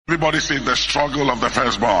Everybody see the struggle of the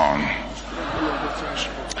firstborn.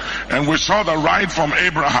 And we saw the ride from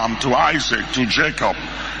Abraham to Isaac to Jacob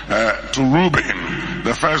to Reuben,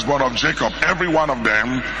 the firstborn of Jacob. Every one of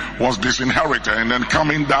them was disinherited, and then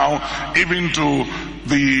coming down even to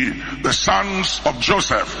the sons of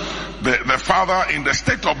Joseph. The father, in the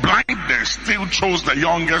state of blindness, still chose the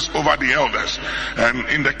youngest over the eldest. And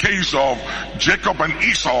in the case of Jacob and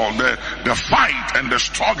Esau, the fight and the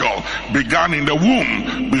struggle began in the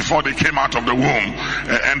womb before they came out of the womb.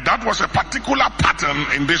 And that was a particular pattern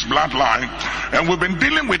in this bloodline. And we've been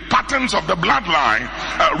dealing with patterns of the bloodline.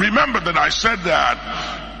 Remember that I said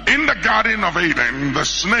that in the Garden of Eden, the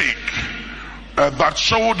snake that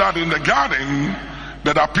showed up in the garden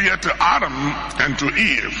that appeared to Adam and to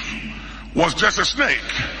Eve was just a snake,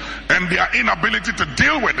 and their inability to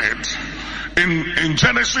deal with it. In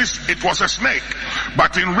Genesis, it was a snake,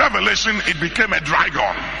 but in Revelation, it became a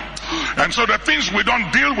dragon. And so the things we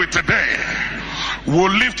don't deal with today will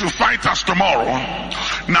live to fight us tomorrow.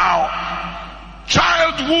 Now,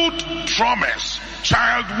 childhood traumas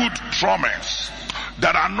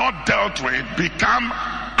that are not dealt with become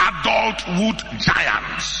adulthood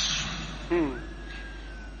giants.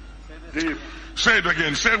 Deep. Say it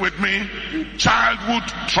again. Say it with me. Childhood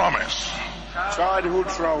traumas. Childhood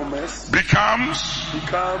traumas becomes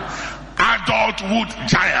adulthood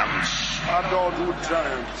giants. Adulthood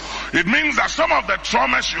giants. It means that some of the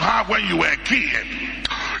traumas you have when you were a kid,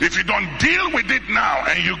 if you don't deal with it now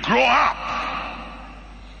and you grow up,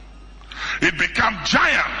 it becomes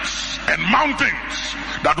giants and mountains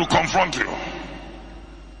that will confront you.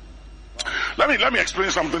 Let me explain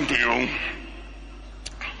something to you.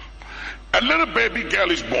 A little baby girl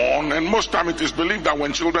is born, and most time it is believed that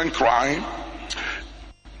when children cry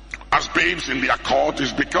as babes in their cot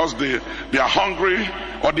is because they are hungry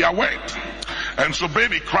or they are wet. And so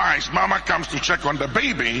baby cries, mama comes to check on the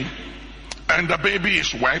baby, and the baby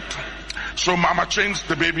is wet. So mama changes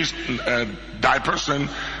the baby's diapers and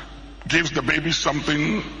gives the baby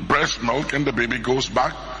something, breast milk, and the baby goes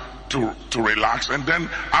back to relax. And then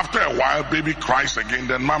after a while, baby cries again.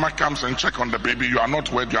 Then mama comes and check on the baby. You are not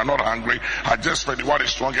wet, you are not hungry. I just fed you. What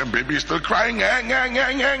is wrong? And baby is still crying.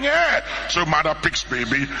 So mother picks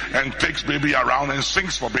baby and takes baby around and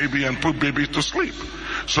sings for baby and put baby to sleep.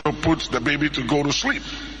 So puts the baby to go to sleep.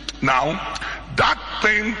 Now, that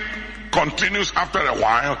thing continues after a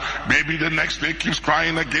while. Baby the next day keeps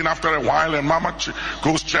crying again after a while, and mama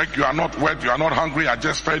goes check. You are not wet, you are not hungry, I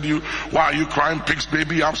just fed you. Why are you crying? Picks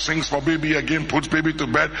baby up, sings for baby again, puts baby to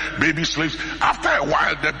bed, baby sleeps. After a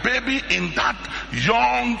while, the baby in that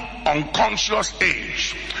young unconscious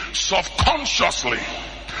age subconsciously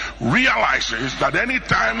realizes that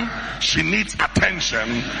anytime she needs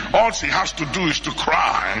attention, all she has to do is to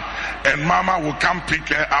cry, and mama will come pick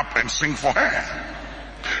her up and sing for her.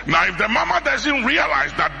 Now, if the mama doesn't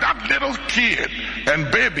realize that that little kid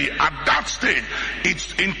and baby at that stage,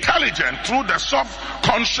 it's intelligent through the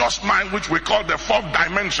subconscious mind, which we call the fourth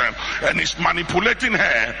dimension, and is manipulating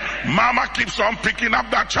her, mama keeps on picking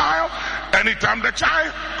up that child anytime the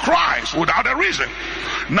child cries without a reason.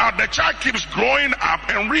 Now the child keeps growing up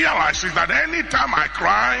and realizes that anytime I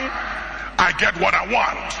cry, I get what I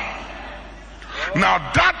want. Now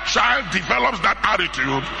that child develops that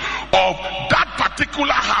attitude of that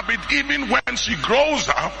particular habit. Even when she grows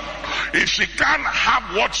up, if she can't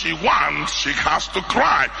have what she wants, she has to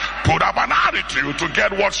cry, put up an attitude to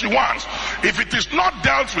get what she wants. If it is not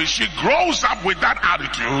dealt with, she grows up with that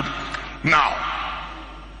attitude. Now,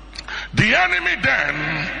 the enemy then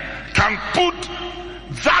can put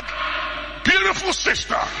that beautiful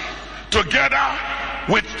sister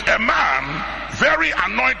together with a man very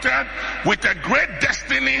anointed with a great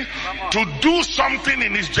destiny to do something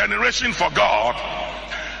in his generation for God.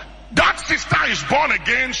 That sister is born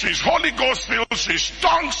again, she's Holy Ghost filled, she's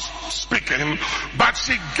tongues speaking, but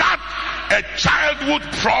she got a childhood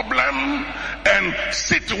problem and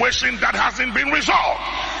situation that hasn't been resolved.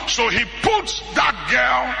 So he puts that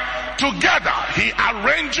girl together. He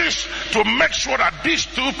arranges to make sure that these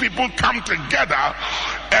two people come together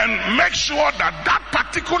and make sure that that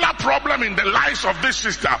particular problem in the lives of this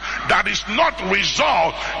sister that is not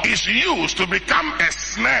resolved is used to become a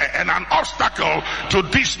snare and an obstacle to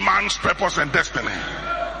this man's purpose and destiny.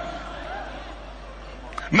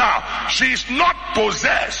 Now, she's not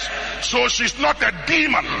possessed, so she's not a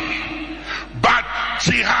demon, but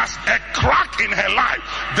she has a crack in her life.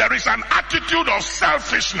 There is an attitude of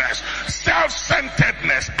selfishness,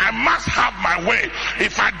 self-centeredness. I must have my way.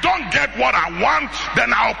 If I don't get what I want,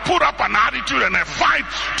 then I'll put up an attitude and a fight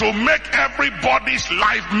to make everybody's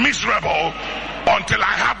life miserable until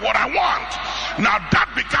I have what I want. Now that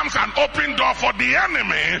becomes an open door for the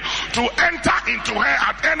enemy to enter into her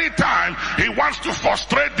at any time he wants to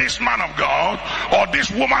frustrate this man of God or this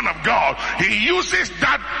woman of God. He uses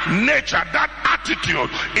that nature, that attitude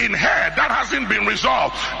in her that hasn't been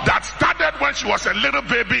resolved, that started when she was a little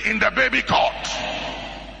baby in the baby cot.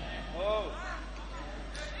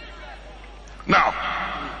 Now,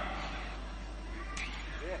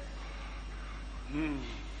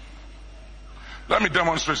 let me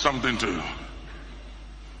demonstrate something to you.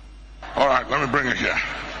 All right, let me bring it here.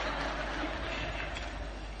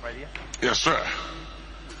 Right here? Yes, sir.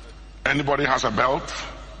 Anybody has a belt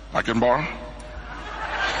I can borrow?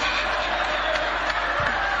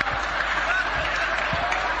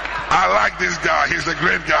 I like this guy. He's a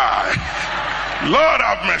great guy. Lord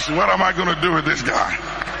have mercy. What am I going to do with this guy?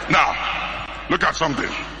 Now, look at something.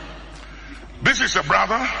 This is a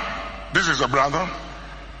brother. This is a brother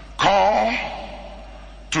called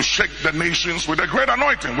to shake the nations with a great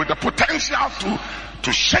anointing, with the potential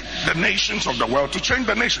to shake the nations of the world, to change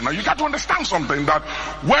the nation. Now you got to understand something, that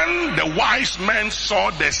when the wise men saw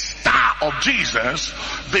the star of Jesus,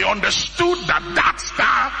 they understood that that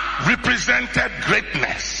star represented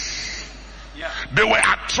greatness. They were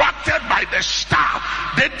attracted by the star.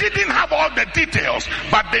 They didn't have all the details,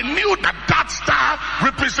 but they knew that that star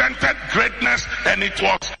represented greatness, and it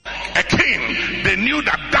was a king. They knew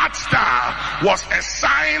that that star was a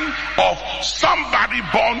sign of somebody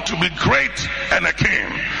born to be great and a king.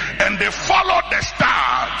 And they followed the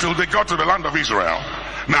star till they got to the land of Israel.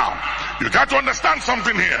 Now, you got to understand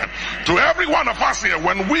something here. To every one of us here,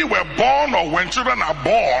 when we were born or when children are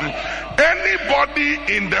born,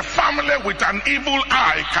 anybody in the family with an evil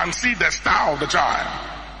eye can see the star of the child.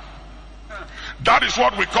 That is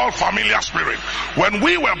what we call familiar spirit. When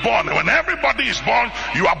we were born, when everybody is born,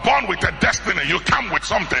 you are born with a destiny. You come with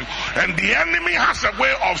something. And the enemy has a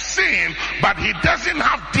way of seeing, but he doesn't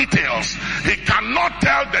have details. He cannot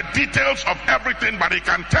tell the details of everything, but he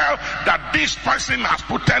can tell that this person has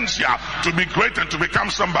potential to be great and to become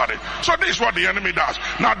somebody. So this is what the enemy does.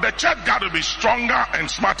 Now the church got to be stronger and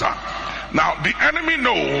smarter. Now the enemy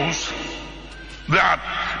knows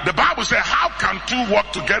that the Bible says, how can two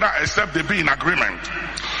work together except they be in agreement?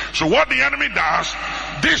 So what the enemy does,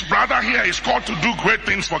 this brother here is called to do great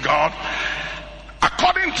things for God.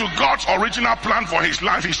 According to God's original plan for his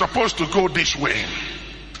life, he's supposed to go this way.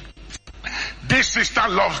 This sister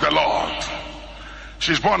loves the Lord.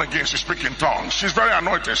 She's born again, she speaks in tongues. She's very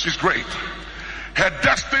anointed, she's great. Her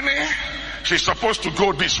destiny, she's supposed to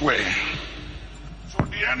go this way. So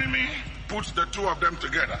the enemy puts the two of them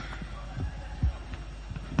together.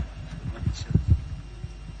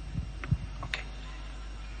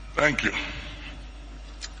 Thank you.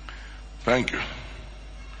 Thank you.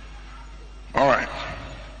 All right.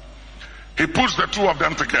 He puts the two of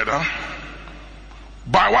them together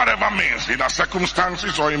by whatever means, either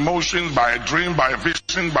circumstances or emotions, by a dream, by a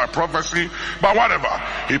vision, by prophecy, by whatever.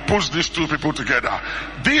 He puts these two people together.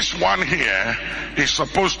 This one here is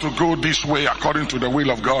supposed to go this way according to the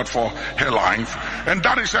will of God for her life, and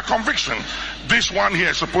that is a conviction. This one here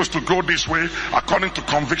is supposed to go this way according to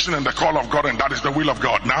conviction and the call of God, and that is the will of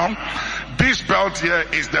God. Now, this belt here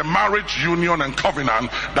is the marriage union and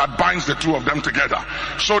covenant that binds the two of them together.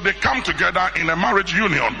 So they come together in a marriage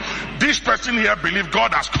union. This person here believes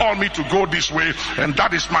God has called me to go this way, and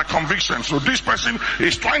that is my conviction. So this person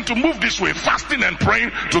is trying to move this way, fasting and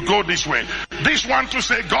praying to go this way. This one to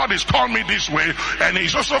say God has called me this way, and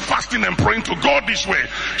he's also fasting and praying to go this way.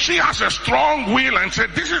 She has a strong will and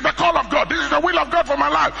said, this is the call of God, this is the will of God for my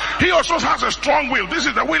life. He also has a strong will. This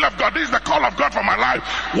is the will of God, this is the call of God for my life.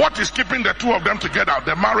 What is keeping the two of them together?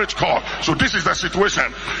 The marriage call. So this is the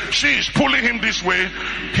situation. She is pulling him this way,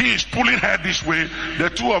 he is pulling her this way. The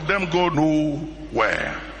two of them go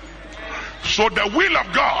nowhere. So the will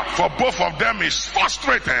of God for both of them is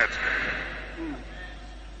frustrated.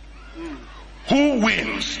 Who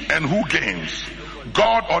wins and who gains?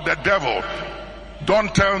 God or the devil?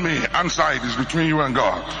 Don't tell me. Answer it is between you and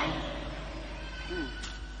God.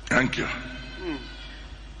 Thank you.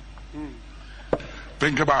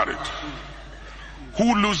 Think about it.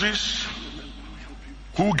 Who loses?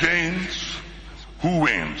 Who gains? Who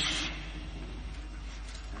wins?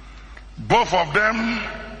 Both of them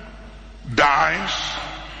dies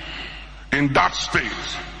in that state,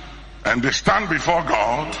 and they stand before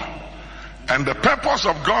God, and the purpose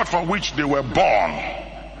of God for which they were born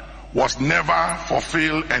was never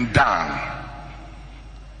fulfilled and done.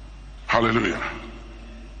 Hallelujah.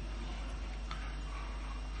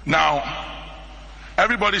 Now,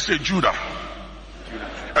 everybody say Judah.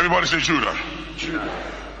 Everybody say Judah.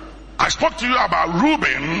 I spoke to you about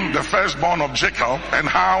Reuben, the firstborn of Jacob, and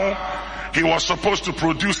how he was supposed to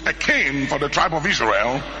produce a king for the tribe of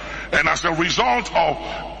Israel, and as a result of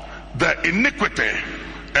the iniquity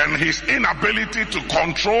and his inability to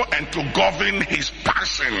control and to govern his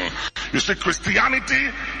passion. You see, Christianity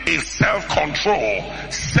is self-control,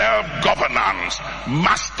 self-governance,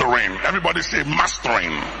 mastering. Everybody say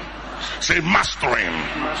mastering. Say mastering.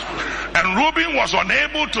 And Reuben was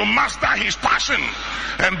unable to master his passion,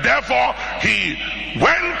 and therefore he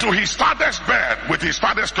went to his father's bed with his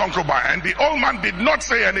father's concubine, and the old man did not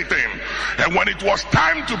say anything. And when it was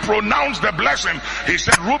time to pronounce the blessing, he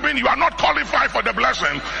said, Reuben, you are not qualified for the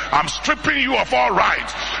blessing. I'm stripping you of all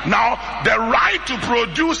rights. Now, the right to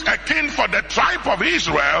produce a king for the tribe of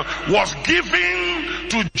Israel was given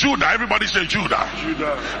to Judah. Everybody say Judah.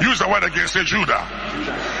 Use the word again, say Judah.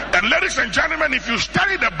 And ladies and gentlemen, if you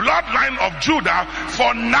study the bloodline of Judah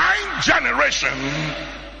for 9 generations,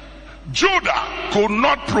 Judah could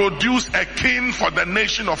not produce a king for the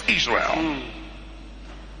nation of Israel.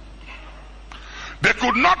 They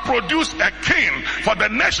could not produce a king for the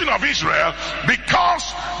nation of Israel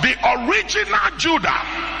because the original Judah,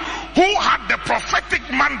 who had the prophetic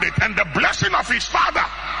mandate and the blessing of his father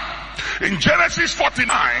in Genesis 49,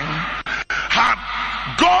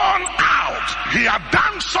 had gone out. He had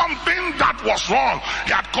done something that was wrong.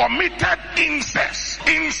 He had committed incest.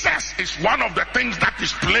 Incest is one of the things that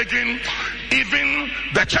is plaguing even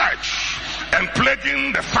the church and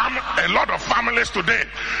plaguing a lot of families today.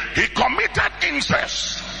 He committed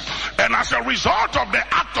incest, and as a result of the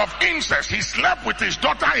act of incest, he slept with his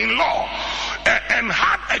daughter-in-law and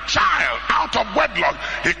had a child out of wedlock.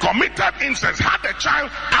 He committed incest, had a child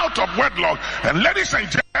out of wedlock. And ladies and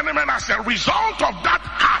gentlemen, as a result of that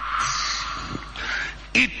act,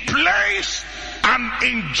 it placed an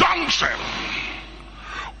injunction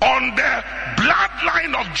on the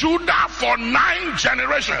bloodline of Judah for 9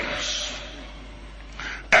 generations.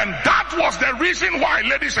 And that was the reason why,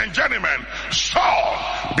 ladies and gentlemen, Saul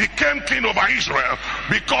became king over Israel,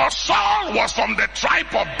 because Saul was from the tribe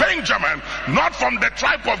of Benjamin, not from the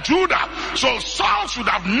tribe of Judah. So Saul should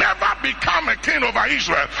have never become a king over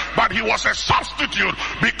Israel, but he was a substitute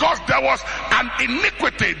because there was an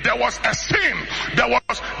iniquity, there was a sin, there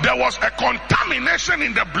was a contamination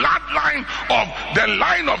in the bloodline of the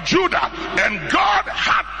line of Judah, and God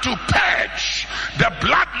had to purge the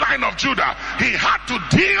bloodline of Judah. He had to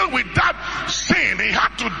deal with that sin. He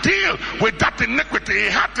had to deal with that iniquity. He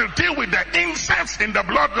had to deal with the incest in the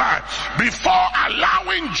bloodline before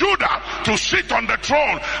allowing Judah to sit on the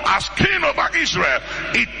throne as king over Israel.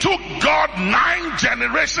 It took God 9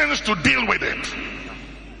 generations to deal with it.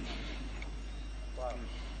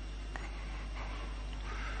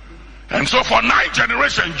 And so for 9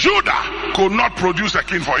 generations, Judah could not produce a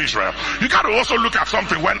king for Israel. You got to also look at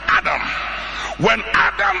something. When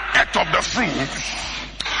Adam ate of the fruit,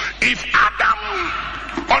 if Adam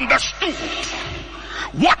understood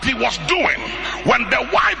what he was doing when the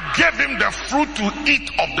wife gave him the fruit to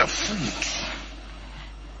eat of the fruit,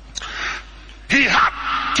 he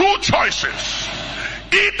had 2 choices: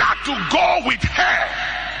 either to go with her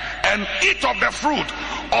and eat of the fruit,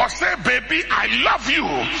 or say, baby, I love you,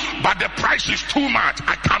 but the price is too much.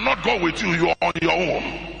 I cannot go with you. You're on your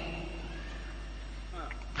own.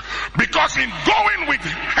 Because in going with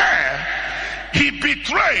her, he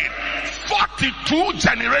betrayed 42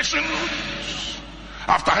 generations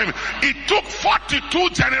after him. It took 42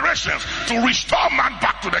 generations to restore man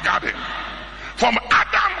back to the garden. From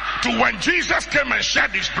Adam to when Jesus came and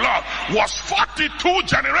shed his blood was 42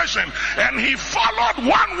 generations, and he followed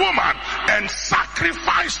one woman and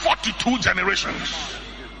sacrificed 42 generations.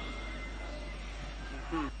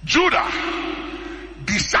 Judah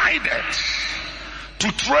decided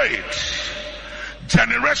to trade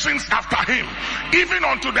generations after him, even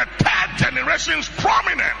unto the 3rd generation's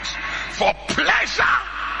prominence, for pleasure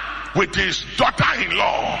with his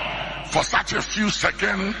daughter-in-law for such a few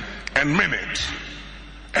seconds and minutes,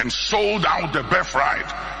 and sold out the birthright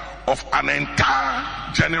of an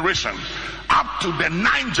entire generation. Up to the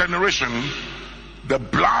 9th generation, the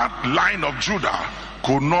bloodline of Judah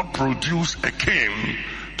could not produce a king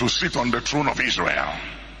to sit on the throne of Israel.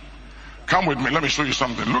 Come with me, let me show you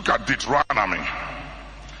something. Look at Deuteronomy.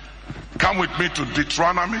 Come with me to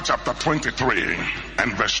Deuteronomy chapter 23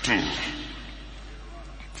 and verse 2.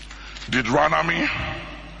 Deuteronomy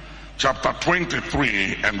chapter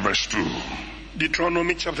 23 and verse 2.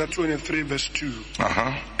 Deuteronomy chapter 23 verse 2.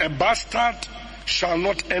 A bastard shall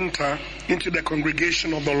not enter into the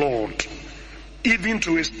congregation of the Lord. Even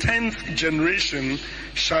to his 10th generation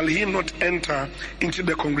shall he not enter into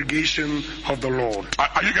the congregation of the Lord.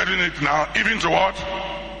 Are you getting it now? Even to what?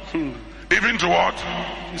 Even to what?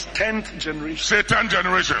 His 10th generation. Say 10th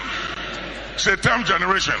generation. Say 10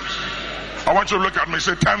 generations. I want you to look at me.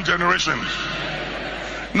 Say 10 generations.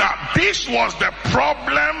 Now, this was the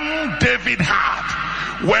problem David had.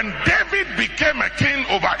 When David became a king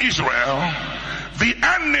over Israel, the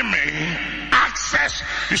enemy access.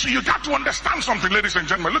 You see, you got to understand something, ladies and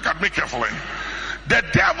gentlemen. Look at me carefully. The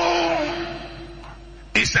devil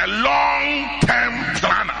is a long-term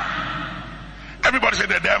planner. Everybody say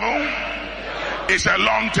the devil is a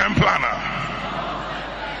long-term planner.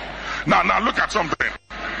 Now look at something.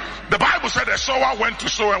 The Bible said a sower went to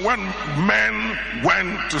sow, and when men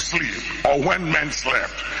went to sleep, or when men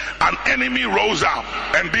slept, an enemy rose up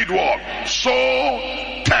and did what? Sow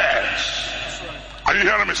tares. Are you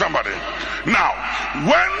hearing me, somebody? Now,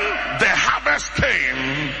 when the harvest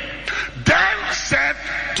came, then said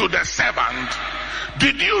to the servant,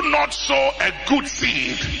 did you not sow a good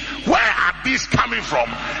seed? Where are these coming from?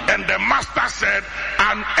 And the master said,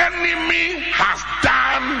 an enemy has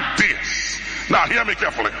done this. Now hear me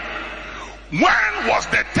carefully. When was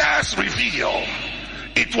the tares revealed?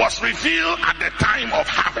 It was revealed at the time of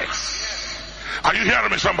harvest. Are you hearing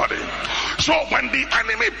me, somebody? So when the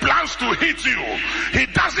enemy plans to hit you, he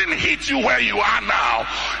doesn't hit you where you are now.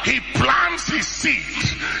 He plants his seed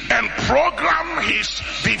and program his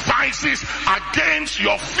devices against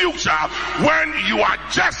your future when you are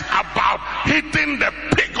just about hitting the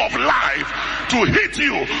peak of life to hit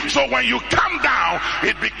you. So when you come down,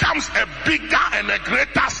 it becomes a bigger and a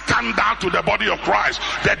greater scandal to the body of Christ.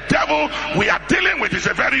 The devil we are dealing with is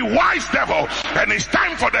a very wise devil, and it's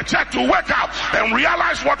time for the church to wake up and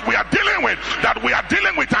realize what we are dealing with, that we are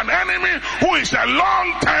dealing with an enemy who is a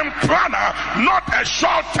long-term planner, not a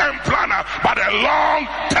short-term planner, but a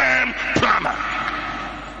long-term planner.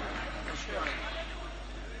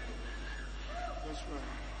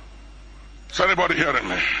 Is anybody hearing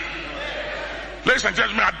me? Ladies and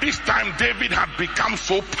gentlemen, at this time David had become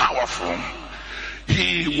so powerful.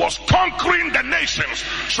 He was conquering the nations,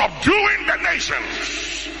 subduing the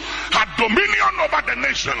nations, had dominion over the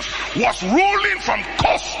nations, was ruling from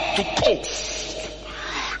coast to coast.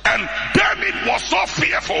 And David was so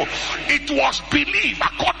fearful, it was believed,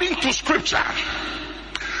 according to scripture,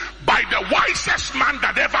 by the wisest man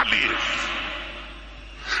that ever lived.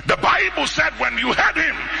 The Bible said when you heard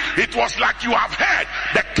him, it was like you have heard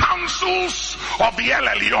the counsels of the El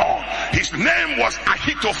Elyon. His name was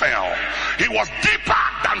Ahithophel. He was deeper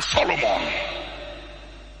than Solomon.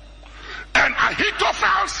 And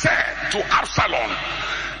Ahithophel said to Absalom,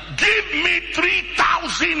 give me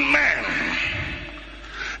 3,000 men,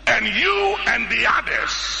 and you and the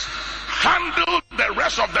others handle the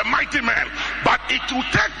rest of the mighty men. But it will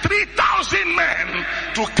take 3,000 men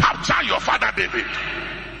to capture your father David.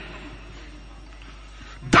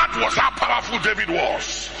 That was how powerful David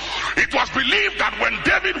was. It was believed that when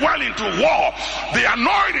David went into war, the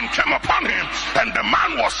anointing came upon him, and the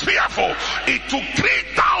man was fearful. It took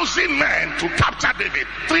 3,000 men to capture David.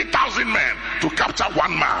 3,000 men to capture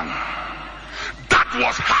one man. That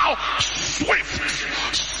was how swift,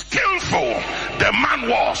 skillful the man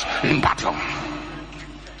was in battle.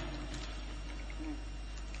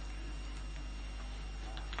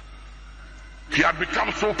 He had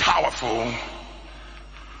become so powerful,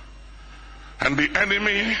 and the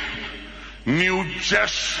enemy knew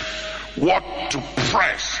just what to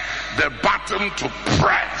press, the button to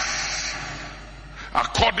press,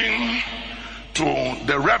 according to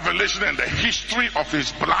the revelation and the history of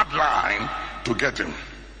his bloodline, to get him.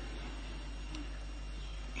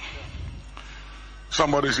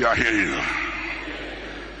 Somebody say, I hear you.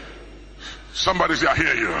 Somebody say, I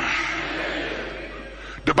hear you.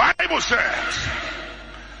 The Bible says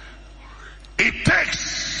it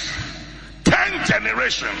takes 10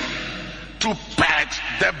 generations to purge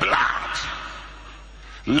the blood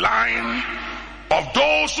line of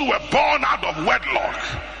those who were born out of wedlock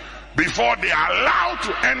before they are allowed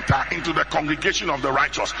to enter into the congregation of the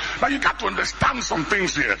righteous. Now you got to understand some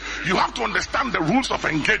things here. You have to understand the rules of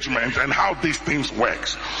engagement and how these things work.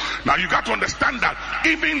 Now you got to understand that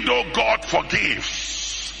even though God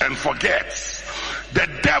forgives and forgets, the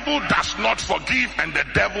devil does not forgive and the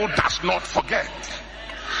devil does not forget.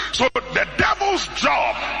 So the devil's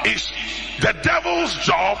job is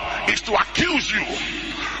to accuse you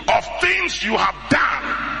of things you have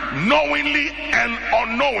done knowingly and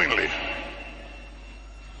unknowingly.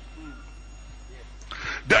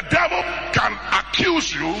 The devil can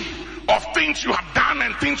accuse you of things you have done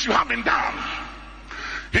and things you haven't done.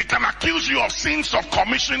 He can accuse you of sins of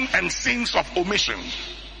commission and sins of omission.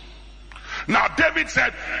 Now David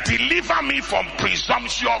said, deliver me from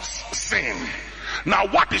presumptuous sin. Now,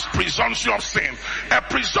 what is presumptuous sin? A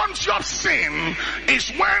presumptuous sin is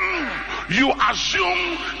when you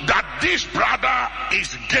assume that this brother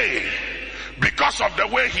is gay because of the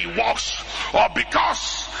way he walks, or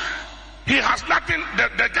because he has nothing,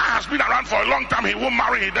 the guy has been around for a long time, he won't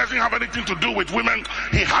marry, he doesn't have anything to do with women,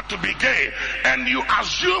 he had to be gay. And you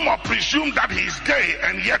assume or presume that he's gay,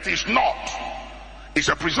 and yet he's not. It's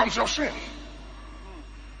a presumptuous sin.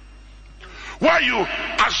 Where you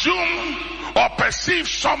assume or perceive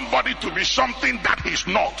somebody to be something that he's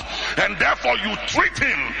not, and therefore you treat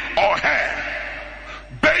him or her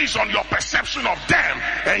based on your perception of them,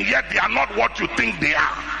 and yet they are not what you think they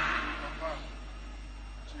are.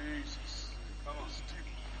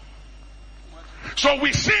 So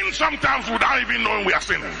we sin sometimes without even knowing we are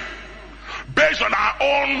sinning, based on our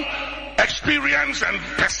own experience and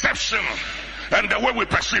perception and the way we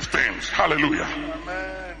perceive things. Hallelujah.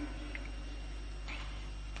 Amen.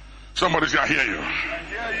 Somebody say, I hear you. I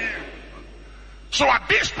hear you. So at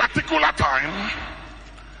this particular time,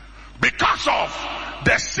 because of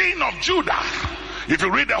the sin of Judah, if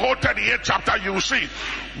you read the whole 38th chapter, you will see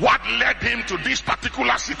what led him to this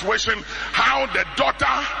particular situation, how the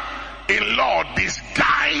daughter-in-law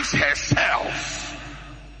disguised herself.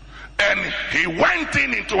 And he went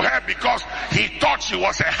into her because he thought she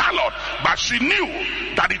was a harlot, but she knew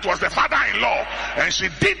that it was the father-in-law, and she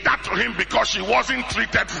did that to him because she wasn't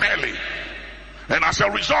treated fairly. And as a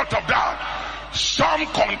result of that, some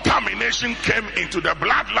contamination came into the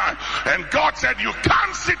bloodline, and God said, you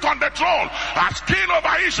can't sit on the throne as king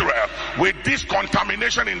over Israel with this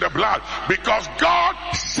contamination in the blood, because God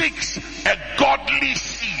seeks a godly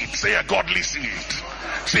seed. Say a godly seed.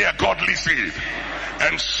 Say a godly seed.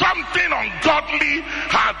 And something ungodly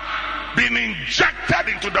had been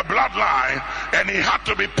injected into the bloodline, and he had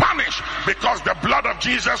to be punished because the blood of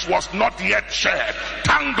Jesus was not yet shed.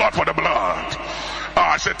 Thank God for the blood. Oh,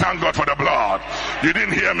 I said thank God for the blood. You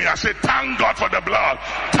didn't hear me. I said thank God for the blood.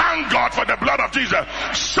 Thank God for the blood of Jesus.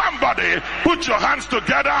 Somebody put your hands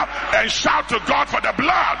together and shout to God for the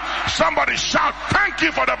blood. Somebody shout, thank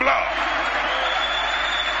you for the blood.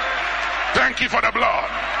 Thank you for the blood.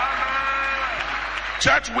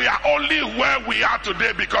 Church, we are only where we are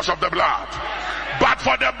today because of the blood. But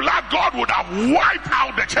for the blood, God would have wiped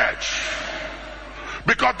out the church.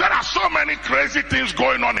 Because there are so many crazy things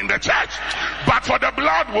going on in the church. But for the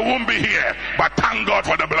blood, we won't be here. But thank God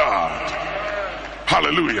for the blood.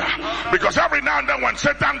 Hallelujah. Because every now and then when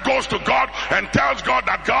Satan goes to God and tells God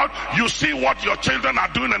that, God, you see what your children are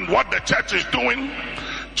doing and what the church is doing,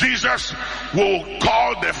 Jesus will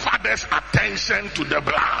call the Father's attention to the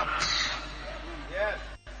blood.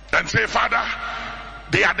 And say, Father,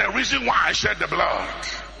 they are the reason why I shed the blood.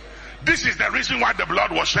 This is the reason why the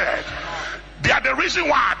blood was shed. They are the reason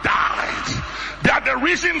why I died. They are the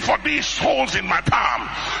reason for these holes in my palm.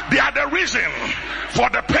 They are the reason for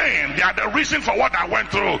the pain. They are the reason for what I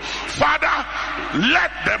went through. Father,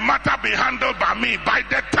 let the matter be handled by me. By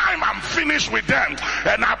the time I'm finished with them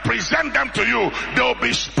and I present them to you, they will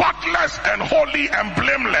be spotless and holy and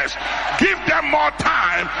blameless. Give them more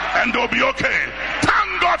time and they'll be okay.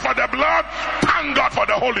 Thank God for the blood. Thank God for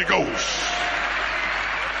the Holy Ghost.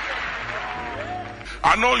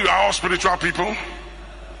 I know you are all spiritual people,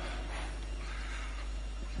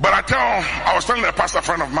 but I was telling a pastor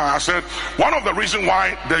friend of mine, I said, one of the reasons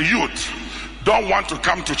why the youth don't want to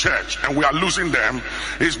come to church and we are losing them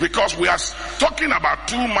is because we are talking about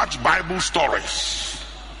too much Bible stories.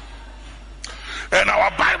 And our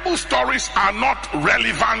Bible stories are not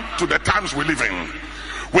relevant to the times we live in.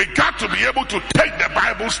 We got to be able to take the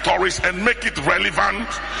Bible stories and make it relevant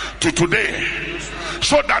to today,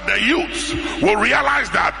 so that the youth will realize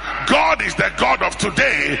that God is the God of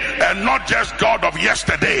today and not just God of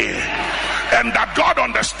yesterday, and that God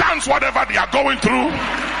understands whatever they are going through.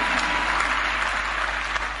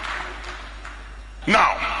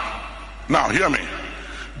 Now hear me.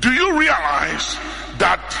 Do you realize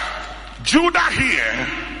that Judah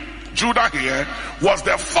here was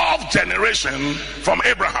the fourth generation from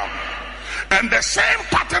Abraham? And the same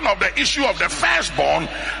pattern of the issue of the firstborn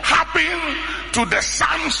happened to the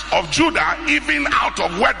sons of Judah, even out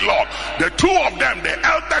of wedlock. The two of them, the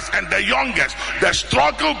eldest and the youngest, the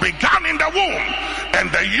struggle began in the womb,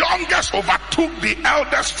 and the youngest overtook the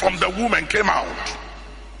eldest from the womb and came out.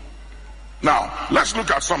 Now, let's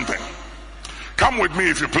look at something. Come with me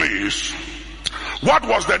if you please. What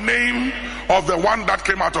was the name of the one that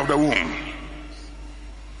came out of the womb?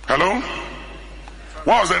 Hello?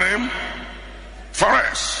 What was the name?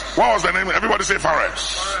 Phares. What was the name? Everybody say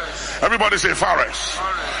Phares. Everybody say Phares.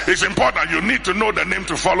 It's important. You need to know the name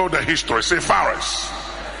to follow the history. Say Phares.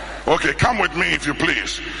 Okay, come with me if you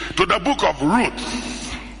please to the book of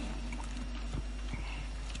Ruth,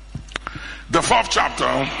 the 4th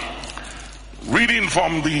chapter, reading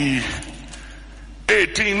from the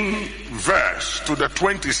 18th verse to the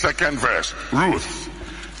 22nd verse. Ruth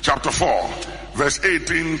chapter 4 verse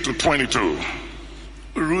 18 to 22.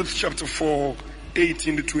 Ruth chapter 4,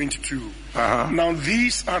 18 to 22. Now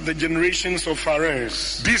these are the generations of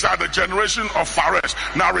Pharez. These are the generation of Pharez.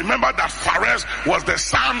 Now remember that Pharez was the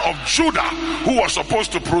son of Judah, who was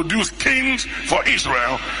supposed to produce kings for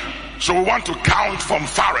Israel. So we want to count from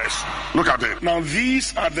Pharez. Look at it. Now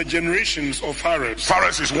these are the generations of Pharez.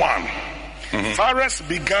 Pharez is 1. Pharez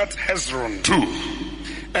begat Hezron. 2.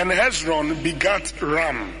 And Hezron begat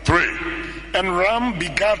Ram. 3. And Ram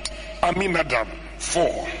begat Aminadab.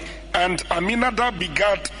 4. And Aminadab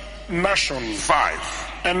begat Nashon.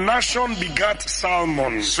 5. And Nashon begat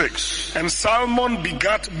Salmon. 6. And Salmon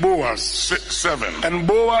begat Boaz. 7. And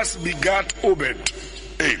Boaz begat Obed.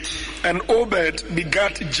 8. And Obed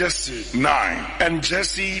begat Jesse. 9. And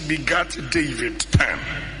Jesse begat David. 10.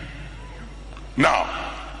 Now,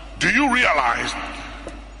 do you realize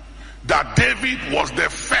that David was the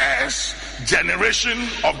first generation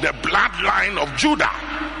of the bloodline of Judah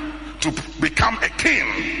to become a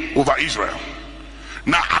king over Israel?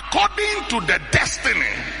 Now, according to the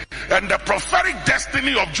destiny and the prophetic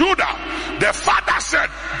destiny of Judah, the father said,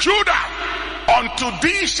 Judah, unto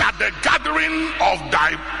thee shall the gathering of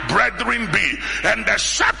thy brethren be, and the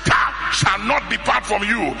scepter shall not depart from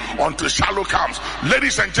you until Shiloh comes.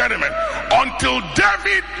 Ladies and gentlemen, until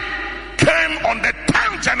David came on the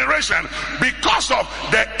 10th generation, because of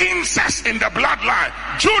the incest in the bloodline,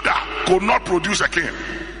 Judah could not produce a king.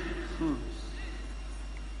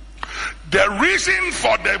 The reason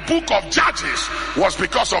for the book of Judges was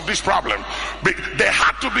because of this problem. They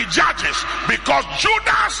had to be judges because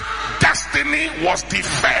Judah's destiny was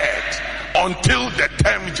deferred until the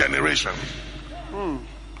 10th generation.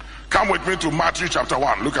 Come with me to Matthew chapter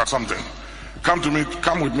 1. Look at something. Come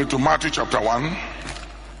with me to Matthew chapter 1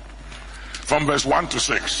 from verse 1 to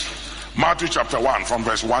 6. Matthew chapter 1 from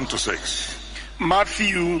verse 1 to 6.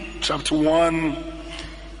 Matthew chapter 1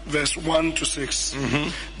 verse 1 to 6.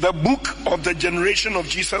 The book of the generation of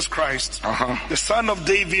Jesus Christ, the son of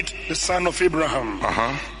David, the son of Abraham.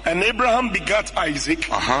 And Abraham begat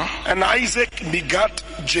Isaac, and Isaac begat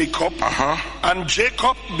Jacob, and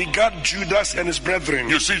Jacob begat Judas and his brethren.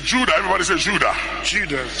 You see Judah, everybody say Judah.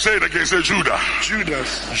 Judas. Say it again, say Judah.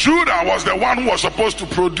 Judas. Judah was the one who was supposed to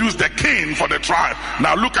produce the king for the tribe.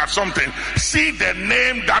 Now look at something. See the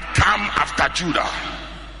name that come after Judah.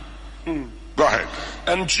 Go ahead.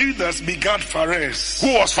 And Judas begat Pharez.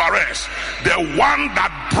 Who was Pharez? The one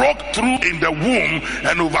that broke through in the womb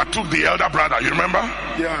and overtook the elder brother. You remember?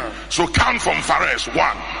 Yeah. So count from Pharez.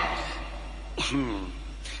 1.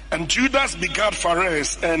 And Judas begat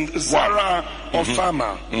Pharez and Zerah of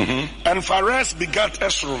Fama. And Pharez begat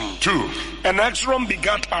Esrom. 2. And Esrom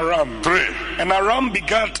begat Aram. 3. And Aram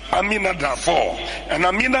begat Aminadab. 4. And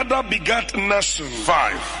Aminadab begat Nason.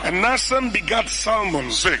 5. And Nason begat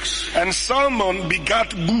Salmon. 6. And Salmon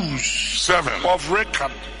begat Booz. 7. Of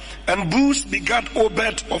Rechab. And Booz begat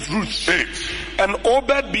Obed of Ruth. 8. And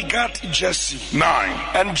Obed begat Jesse. 9.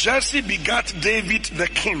 And Jesse begat David the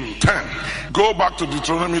king. 10. Go back to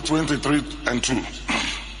Deuteronomy 23 and 2.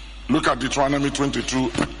 Look at Deuteronomy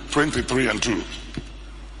 23 and 2.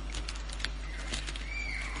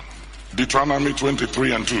 Deuteronomy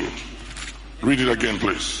 23 and 2. Read it again,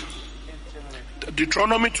 please.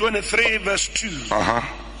 Deuteronomy 23 verse 2.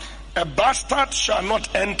 A bastard shall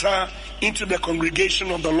not enter into the congregation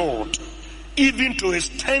of the Lord. Even to his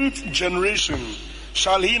 10th generation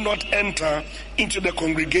shall he not enter into the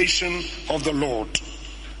congregation of the Lord.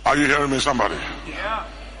 Are you hearing me, somebody? Yeah.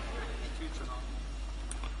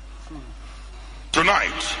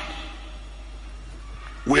 Tonight,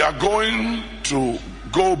 we are going to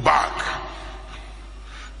go back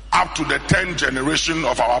up to the 10th generation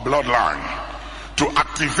of our bloodline to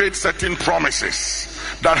activate certain promises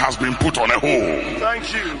that has been put on a hold.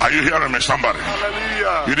 Thank you. Are you hearing me, somebody?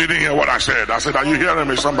 Hallelujah. You didn't hear what I said. I said, are you hearing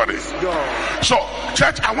me, somebody? God. So,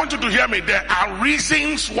 church, I want you to hear me. There are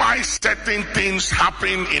reasons why certain things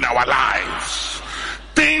happen in our lives.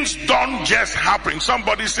 Things don't just happen.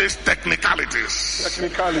 Somebody says technicalities.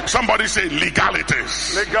 Technicalities. Somebody say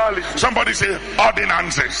legalities. Legality. Somebody say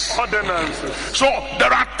ordinances. Ordinances. So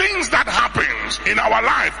there are things that happens in our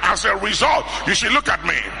life as a result. You see, look at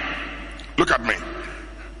me. Look at me.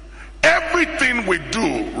 Everything we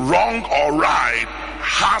do, wrong or right,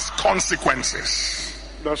 has consequences.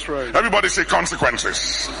 That's right. Everybody say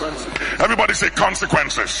consequences. Everybody say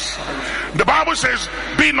consequences. The Bible says,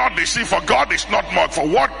 be not deceived, for God is not mocked. For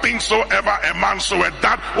what things soever a man soweth,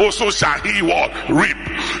 that also shall he what? Reap.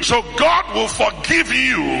 So God will forgive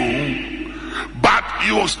you, but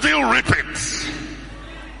you will still reap it.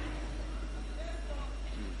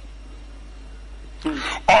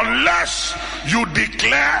 Unless you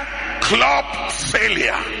declare club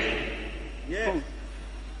failure. Yeah.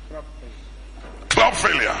 Club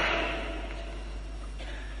failure.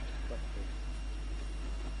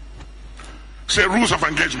 Say rules of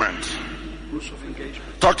engagement. Rules of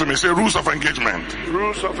engagement. Talk to me. Say rules of engagement.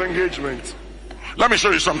 Rules of engagement. Let me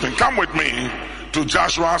show you something. Come with me to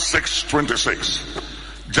Joshua 6:26.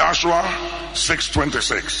 Joshua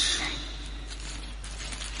 6:26.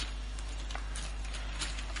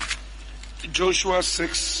 Joshua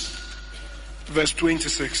 6 verse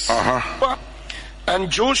 26. Uh-huh. And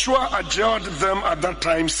Joshua adjured them at that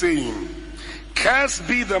time, saying, Cursed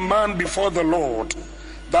be the man before the Lord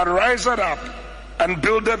that riseth up and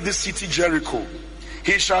buildeth this city Jericho.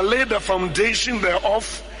 He shall lay the foundation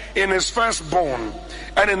thereof in his firstborn,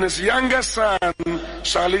 and in his younger son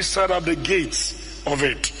shall he set up the gates of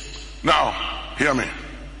it. Now, hear me.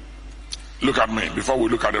 Look at me before we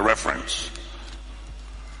look at the reference.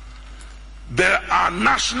 There are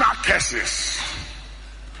national curses.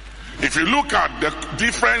 If you look at the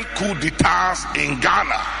different coup d'etats in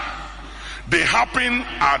Ghana, they happen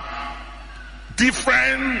at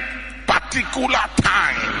different particular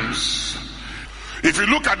times. If you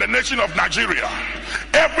look at the nation of Nigeria,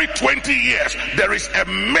 every 20 years there is a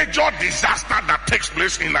major disaster that takes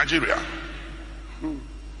place in Nigeria.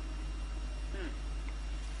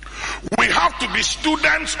 We have to be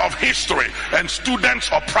students of history and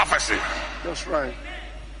students of prophecy. That's right.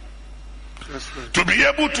 To be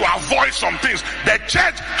able to avoid some things. The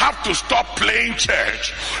church have to stop playing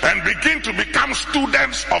church and begin to become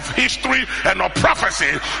students of history and of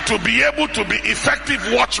prophecy, to be able to be effective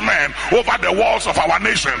watchmen over the walls of our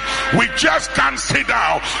nation. We just can't sit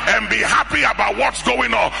down and be happy about what's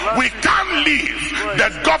going on. We can't leave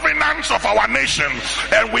the governance of our nation,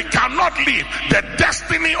 and we cannot leave the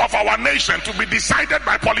destiny of our nation to be decided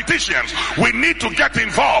by politicians. We need to get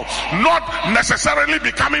involved, not necessarily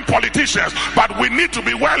becoming politicians, but we need to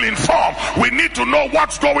be well informed. We need to know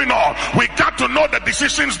what's going on. We got to know the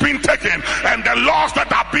decisions being taken and the laws that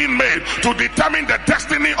are being made to determine the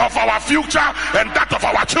destiny of our future and that of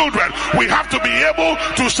our children. We have to be able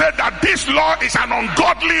to say that this law is an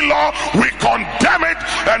ungodly law. We condemn it,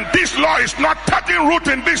 and this law is not taking root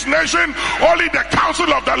in this nation. Only the counsel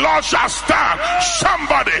of the Lord shall stand.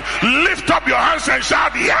 Somebody lift up your hands and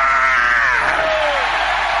shout, yeah!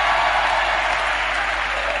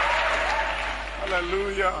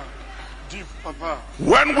 Hallelujah. Deep, Papa.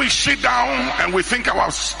 When we sit down and we think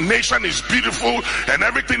our nation is beautiful and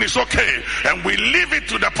everything is okay, and we leave it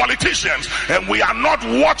to the politicians and we are not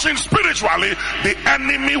watching spiritually, the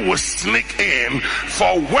enemy will sneak in.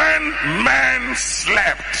 For when men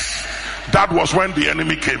slept, that was when the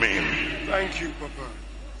enemy came in. Thank you, Papa.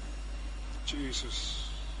 Jesus.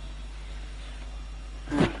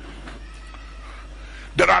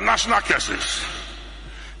 There are national curses.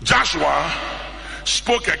 Joshua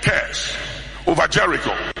spoke a curse over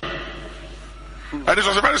Jericho, and it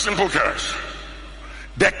was a very simple curse.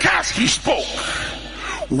 The curse he spoke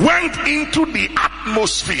went into the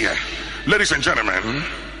atmosphere, ladies and gentlemen,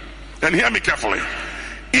 and hear me carefully.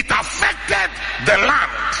 It affected the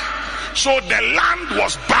land, so the land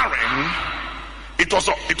was barren. It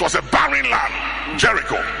was a barren land,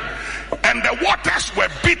 Jericho. And the waters were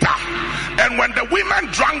bitter. And when the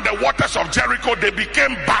women drank the waters of Jericho, they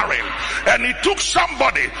became barren. And it took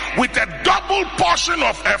somebody with a double portion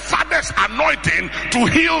of a father's anointing to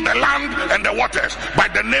heal the land and the waters, by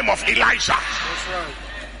the name of Elisha.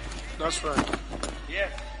 That's right.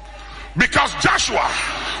 Yes. Because Joshua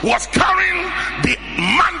was carrying the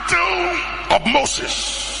mantle of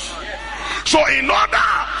Moses. So in order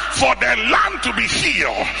for the land to be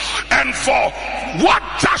healed and for what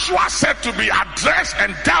Joshua said to be addressed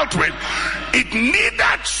and dealt with, it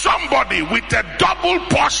needed somebody with a double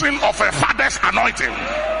portion of a father's anointing.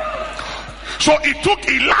 So it took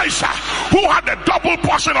Elisha, who had a double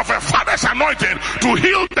portion of a father's anointing, to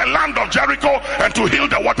heal the land of Jericho and to heal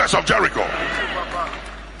the waters of Jericho.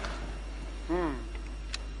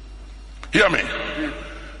 Hear me.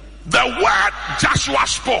 The word Joshua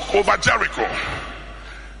spoke over Jericho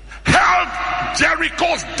held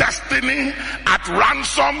Jericho's destiny at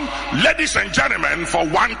ransom, ladies and gentlemen, for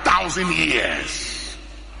 1,000 years.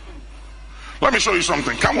 Let me show you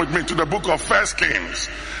something. Come with me to the book of 1 Kings,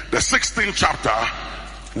 the 16th chapter,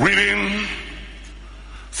 reading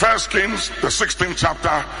 1 Kings, the 16th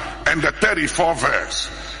chapter and the 34th verse.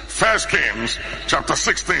 1 Kings chapter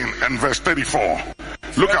 16 and verse 34.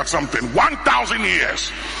 Look at something. 1,000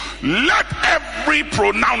 years. Let every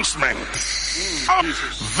pronouncement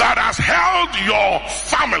that has held your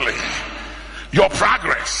family, your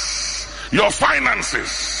progress, your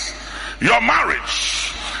finances, your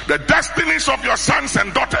marriage, the destinies of your sons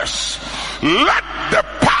and daughters, let the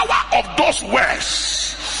power of those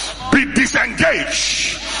words be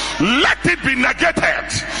disengaged. Let it be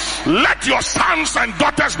negated. Let your sons and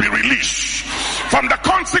daughters be released from the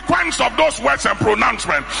consequence of those words and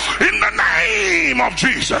pronouncements in the name of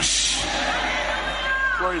Jesus.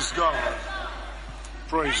 Praise God.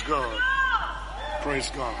 Praise God.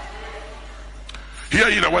 Praise God. Hear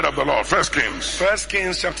ye the word of the Lord. 1 Kings. 1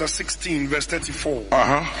 Kings chapter 16 verse 34.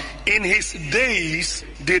 In his days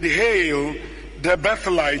did Hail the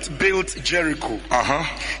Bethelite built Jericho.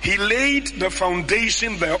 He laid the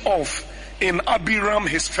foundation thereof in Abiram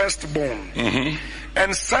his firstborn,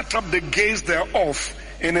 and set up the gates thereof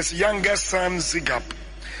in his youngest son Zigab,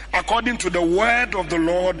 according to the word of the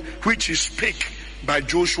Lord which he spake by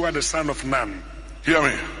Joshua the son of Nun. Hear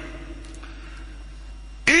me.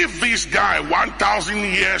 If this guy 1,000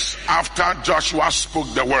 years after Joshua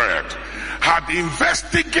spoke the word had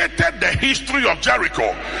investigated the history of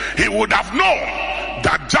Jericho, he would have known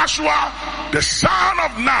that Joshua the son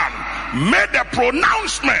of Nun made a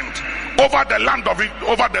pronouncement over the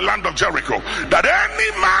land of Jericho, that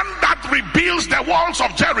any man that rebuilds the walls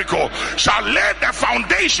of Jericho shall lay the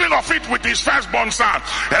foundation of it with his firstborn son,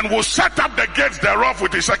 and will set up the gates thereof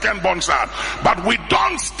with his secondborn son. But we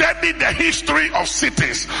don't study the history of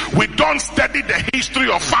cities. We don't study the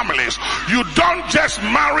history of families. You don't just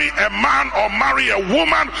marry a man or marry a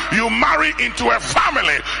woman. You marry into a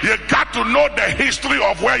family. You got to know the history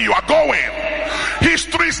of where you are going.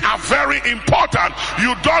 Histories are very important.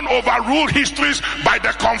 You don't overrule histories by the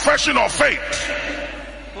confession of faith.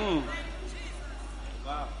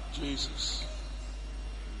 Wow, Jesus.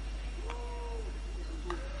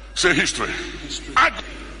 Say history.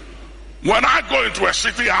 When I go into a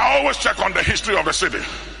city, I always check on the history of the city.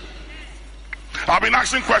 I've been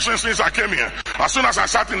asking questions since I came here. As soon as I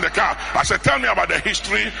sat in the car, I said, tell me about the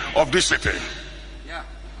history of this city.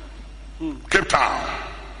 Cape Town.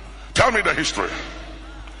 Tell me the history.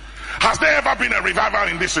 Has there ever been a revival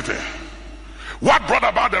in this city? What brought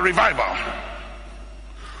about the revival?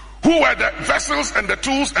 Who were the vessels and the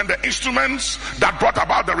tools and the instruments that brought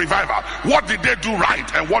about the revival? What did they do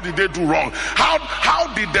right and what did they do wrong?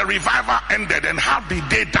 How did the revival ended and how did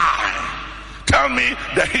they die? Tell me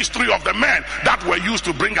the history of the men that were used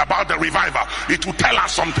to bring about the revival. It will tell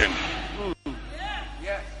us something.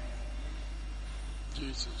 Yes.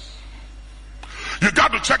 Jesus. You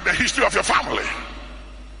got to check the history of your family.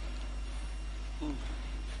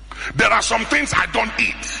 There are some things I don't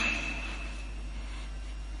eat.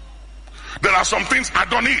 There are some things I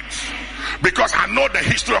don't eat because I know the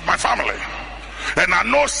history of my family. And I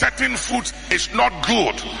know certain foods is not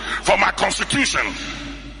good for my constitution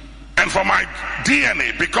and for my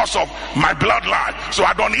DNA because of my bloodline. So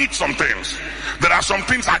I don't eat some things. There are some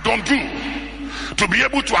things I don't do to be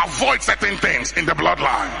able to avoid certain things in the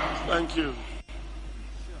bloodline. Thank you.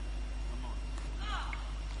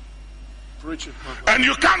 And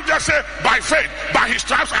you can't just say by faith, by his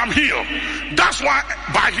stripes I'm healed. That's why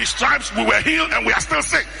by his stripes we were healed and we are still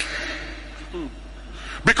sick.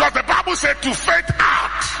 Because the Bible said to faith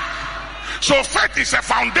act. So faith is a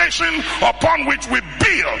foundation upon which we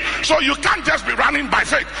build. So you can't just be running by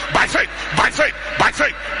faith, by faith, by faith, by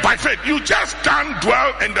faith, by faith. You just can't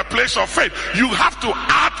dwell in the place of faith. You have to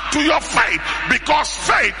add to your faith, because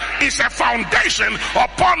faith is a foundation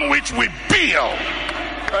upon which we build.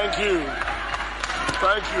 Thank you.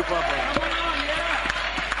 Thank you, Papa.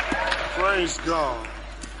 Praise God.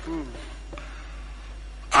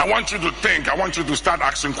 I want you to think, I want you to start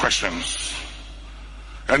asking questions.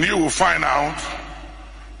 And you will find out.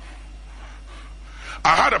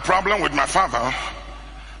 I had a problem with my father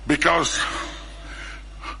because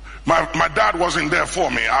my dad wasn't there for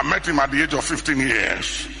me. I met him at the age of 15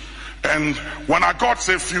 years. And when I got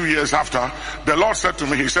saved a few years after, the Lord said to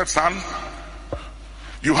me, he said, son,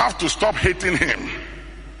 you have to stop hating him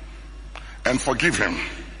and forgive him.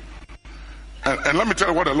 And let me tell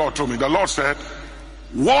you what the Lord told me. The Lord said,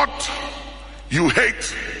 what you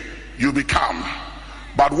hate, you become.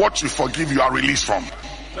 But what you forgive, you are released from.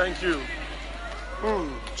 Thank you.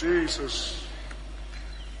 Jesus.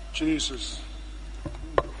 Jesus.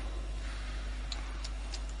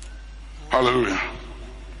 Hallelujah.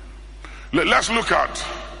 Let's look at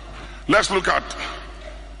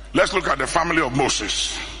the family of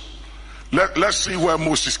Moses. Let's see where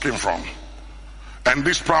Moses came from. And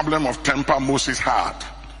this problem of temper Moses had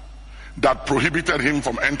that prohibited him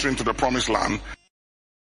from entering to the promised land